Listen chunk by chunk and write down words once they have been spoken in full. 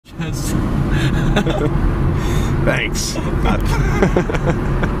Thanks.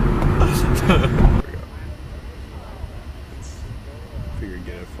 Figured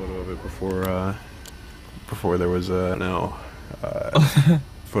get a photo of it before there was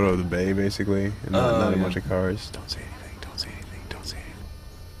photo of the bay basically, and not a bunch of cars. Don't say anything. Don't say anything. Don't say anything.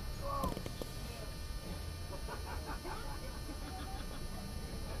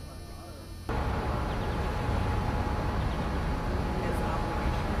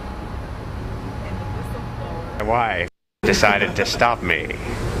 My wife decided to stop me.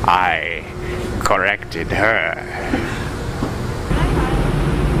 I corrected her.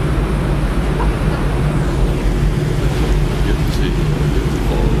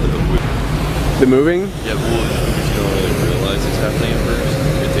 The moving? Yeah, well, because you don't really realize it's happening at first.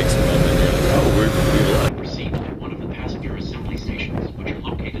 It takes a moment. You're like, oh, we're live. Proceed at one of the passenger assembly stations, which are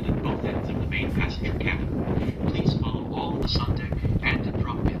located at both ends of the main passenger cabin. Please follow all of the sun deck and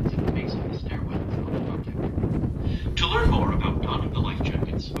drop pins at the base of the stairwells on the front deck. To learn more about donning the life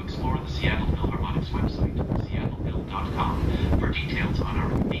jackets, explore the Seattle Philharmonic's website, seattleville.com, for details on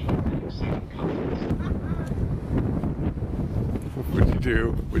our unique and exciting conference. What'd you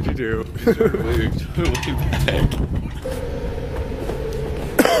do? What'd you do? Way back.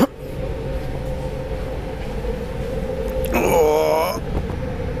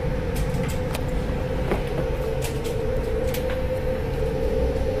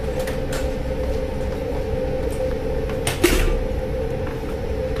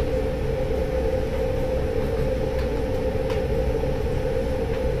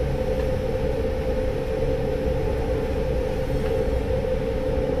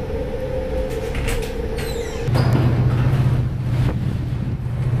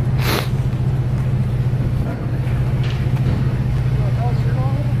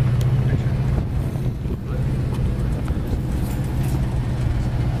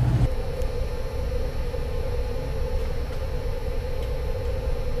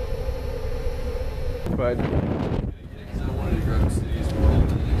 But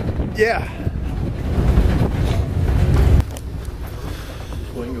yeah.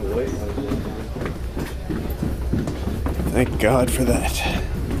 Thank God for that.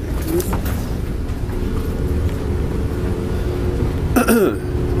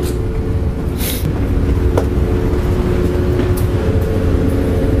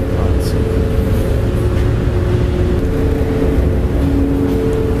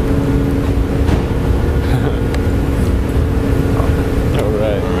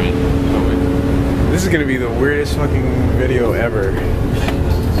 This is gonna be the weirdest fucking video ever.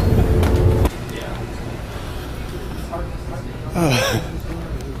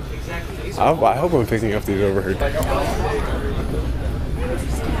 I hope I'm picking up these overheard.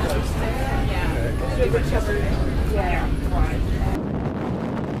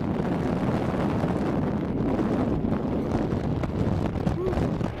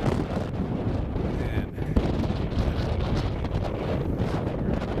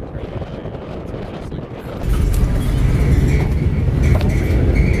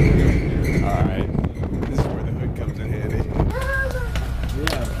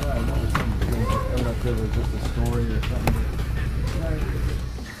 Just a story or something.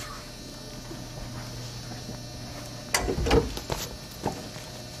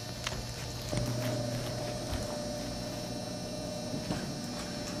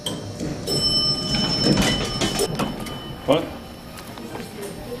 What?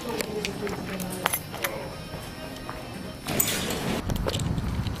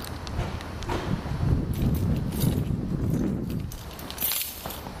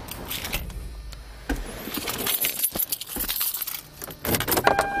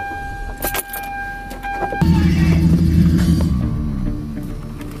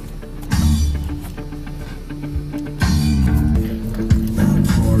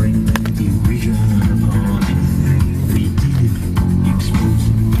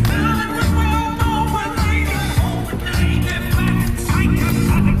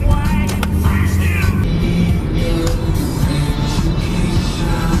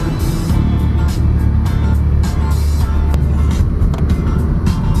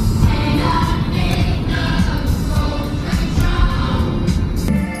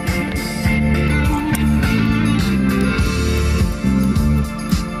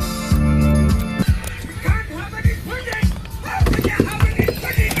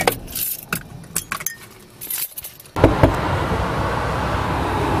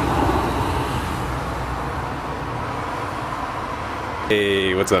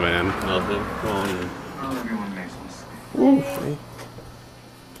 Hey, what's up, man? Nothing. Come on in. Well, everyone makes mistakes. Ooh.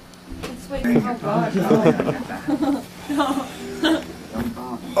 It's sweet. Oh, God. No. Don't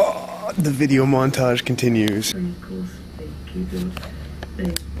bother. The video montage continues. And of course, the keyboard, the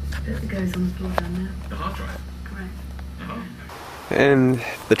bit that goes on the floor down there. The hard drive. Correct. And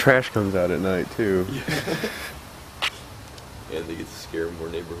the trash comes out at night too. Yeah, they get to scare more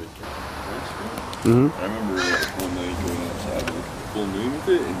neighborhood kids. Mm-hmm. I remember one night going outside with full moon with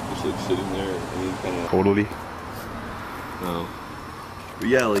it and just like sitting there and then kind of. Totally. No. But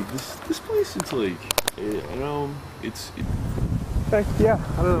yeah, like this place, it's like, I know, it's. In fact, yeah,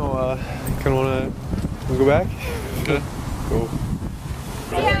 I don't know, kinda wanna go back? Okay. Cool.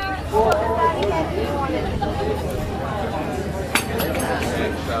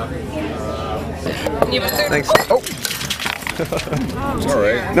 Thanks. Oh! It's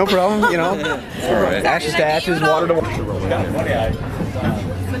alright. No problem, you know. It's alright. Ashes to ashes, water to water.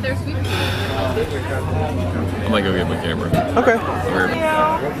 I might go get my camera. Okay.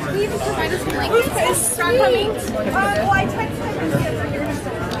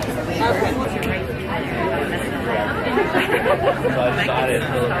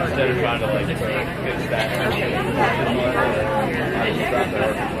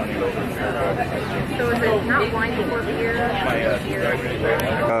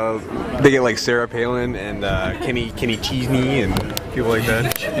 They get like Sarah Palin and Kenny Chesney and people like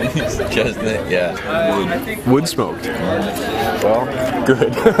that. Chestnut, yeah. Wood smoked. Well,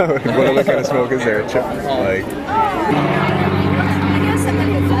 good. What other kind of smoke is there? Like.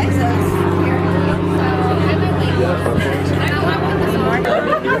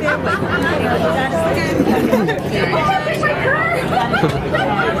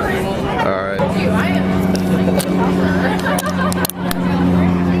 All right.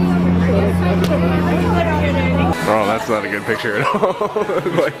 Oh, that's not a good picture at all.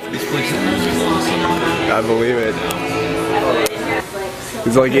 Like, I believe it.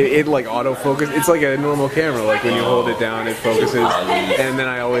 It's like it like autofocus. It's like a normal camera. Like when you hold it down, it focuses. And then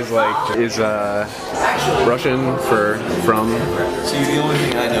I always like is Russian for from. See, the only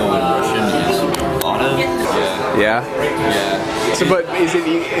thing I know in Russian is auto. Yeah. Yeah. So, but is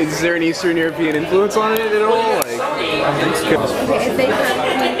there an Eastern European influence on it at all? Like, If they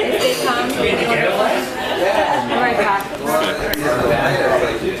come, right back.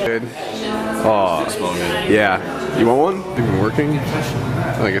 good. Oh, yeah. You want one? Even working?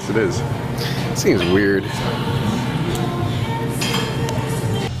 I guess it is. This thing is weird.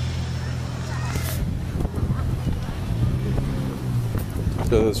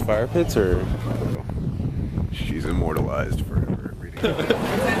 Those fire pits are. She's immortalized forever.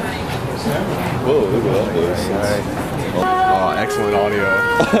 Whoa, look at all those. Oh, excellent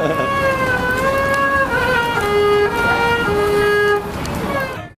audio.